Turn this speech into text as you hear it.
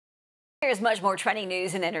There's much more trending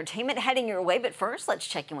news and entertainment heading your way, but first, let's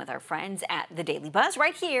check in with our friends at the Daily Buzz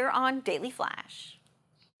right here on Daily Flash.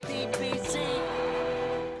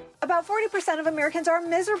 About 40% of Americans are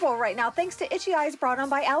miserable right now thanks to itchy eyes brought on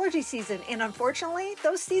by allergy season. And unfortunately,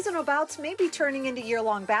 those seasonal bouts may be turning into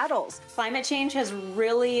year-long battles. Climate change has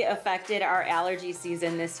really affected our allergy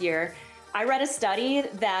season this year. I read a study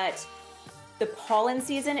that the pollen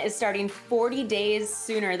season is starting 40 days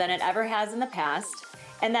sooner than it ever has in the past,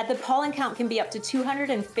 and that the pollen count can be up to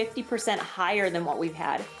 250% higher than what we've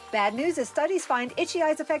had. Bad news is studies find itchy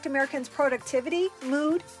eyes affect Americans' productivity,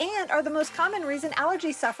 mood, and are the most common reason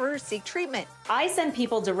allergy sufferers seek treatment. I send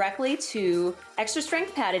people directly to Extra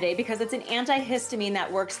Strength Pataday because it's an antihistamine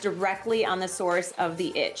that works directly on the source of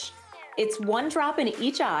the itch. It's one drop in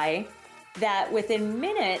each eye that within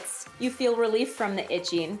minutes you feel relief from the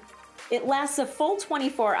itching. It lasts a full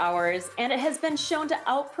 24 hours, and it has been shown to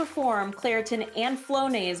outperform Claritin and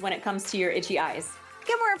Flonase when it comes to your itchy eyes.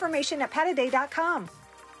 Get more information at pataday.com.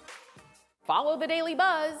 Follow the Daily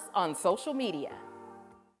Buzz on social media.